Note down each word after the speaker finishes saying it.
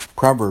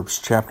Proverbs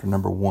chapter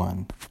number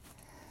 1.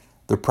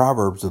 The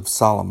Proverbs of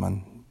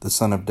Solomon, the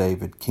son of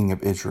David, king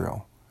of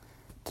Israel.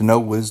 To know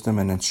wisdom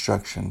and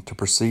instruction, to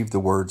perceive the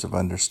words of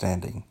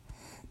understanding,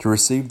 to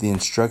receive the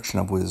instruction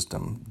of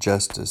wisdom,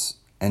 justice,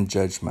 and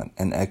judgment,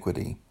 and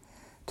equity,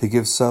 to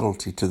give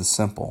subtlety to the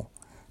simple,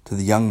 to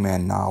the young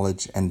man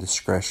knowledge and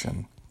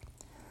discretion.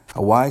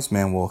 A wise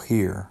man will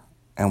hear,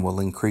 and will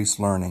increase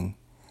learning,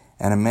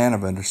 and a man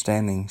of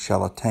understanding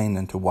shall attain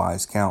unto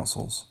wise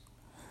counsels.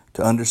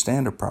 To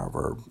understand a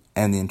proverb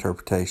and the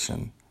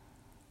interpretation,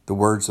 the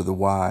words of the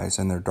wise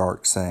and their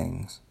dark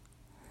sayings.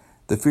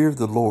 The fear of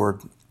the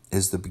Lord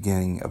is the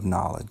beginning of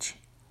knowledge,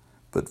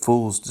 but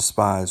fools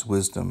despise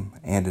wisdom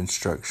and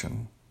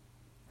instruction.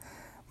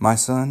 My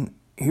son,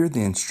 hear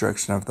the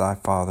instruction of thy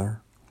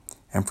father,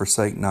 and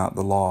forsake not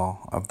the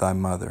law of thy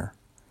mother,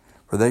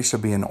 for they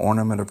shall be an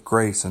ornament of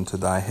grace unto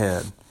thy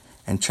head,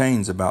 and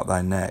chains about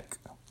thy neck.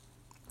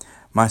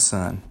 My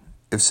son,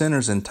 if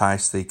sinners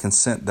entice thee,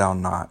 consent thou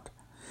not.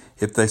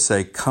 If they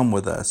say, Come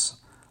with us,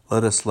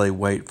 let us lay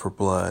wait for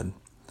blood.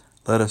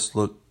 Let us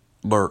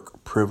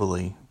lurk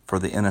privily for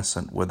the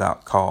innocent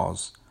without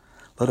cause.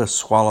 Let us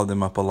swallow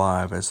them up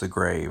alive as the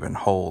grave, and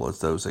whole as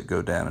those that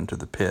go down into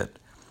the pit.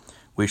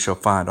 We shall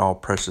find all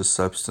precious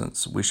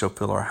substance. We shall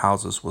fill our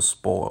houses with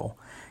spoil.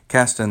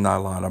 Cast in thy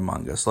lot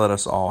among us. Let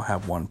us all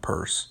have one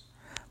purse.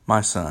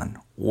 My son,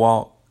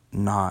 walk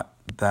not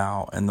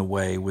thou in the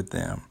way with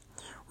them.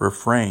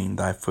 Refrain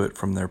thy foot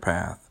from their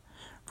path.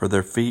 For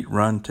their feet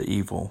run to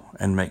evil,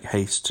 and make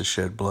haste to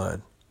shed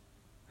blood.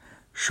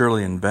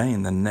 Surely in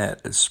vain the net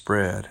is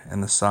spread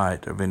in the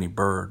sight of any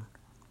bird.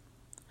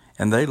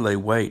 And they lay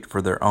wait for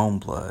their own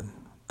blood.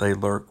 They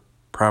lurk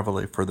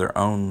privily for their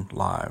own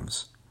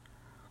lives.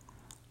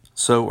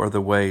 So are the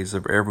ways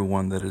of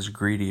everyone that is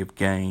greedy of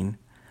gain,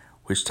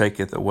 which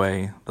taketh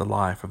away the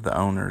life of the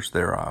owners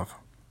thereof.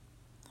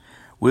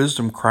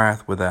 Wisdom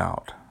crieth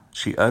without.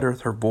 She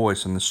uttereth her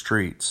voice in the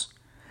streets.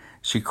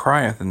 She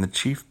crieth in the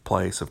chief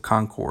place of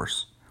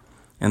concourse,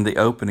 in the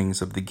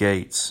openings of the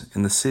gates.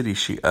 In the city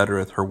she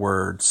uttereth her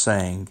words,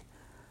 saying,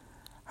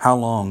 How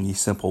long, ye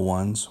simple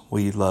ones, will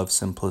ye love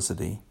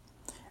simplicity?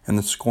 And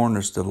the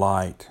scorners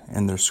delight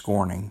in their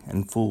scorning,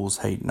 and fools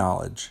hate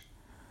knowledge.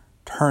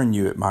 Turn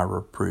you at my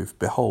reproof.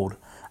 Behold,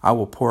 I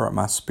will pour out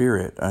my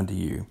spirit unto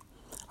you.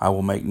 I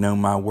will make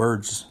known my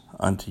words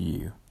unto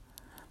you.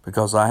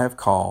 Because I have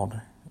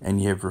called,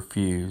 and ye have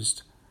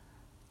refused.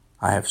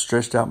 I have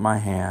stretched out my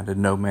hand,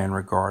 and no man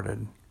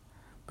regarded.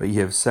 But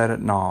ye have set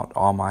at naught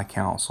all my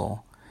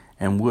counsel,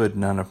 and would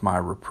none of my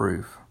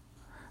reproof.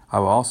 I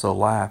will also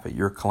laugh at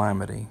your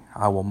calamity.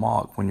 I will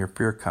mock when your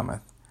fear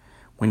cometh.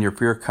 When your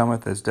fear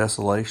cometh as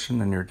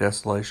desolation, and your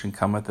desolation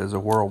cometh as a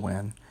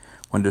whirlwind,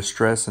 when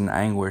distress and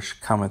anguish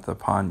cometh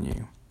upon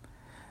you.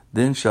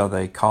 Then shall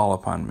they call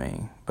upon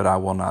me, but I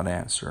will not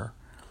answer.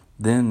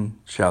 Then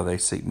shall they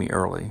seek me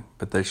early,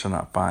 but they shall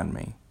not find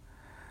me.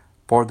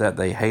 For that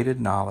they hated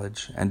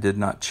knowledge, and did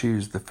not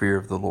choose the fear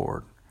of the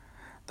Lord.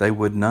 They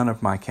would none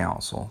of my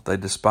counsel. They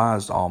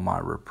despised all my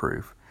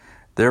reproof.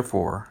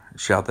 Therefore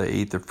shall they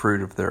eat the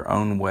fruit of their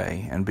own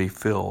way, and be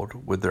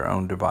filled with their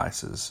own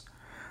devices.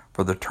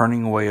 For the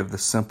turning away of the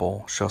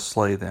simple shall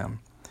slay them,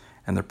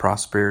 and the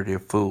prosperity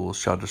of fools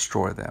shall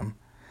destroy them.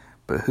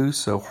 But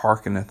whoso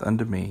hearkeneth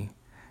unto me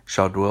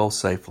shall dwell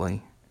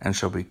safely, and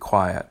shall be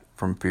quiet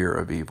from fear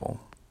of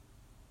evil.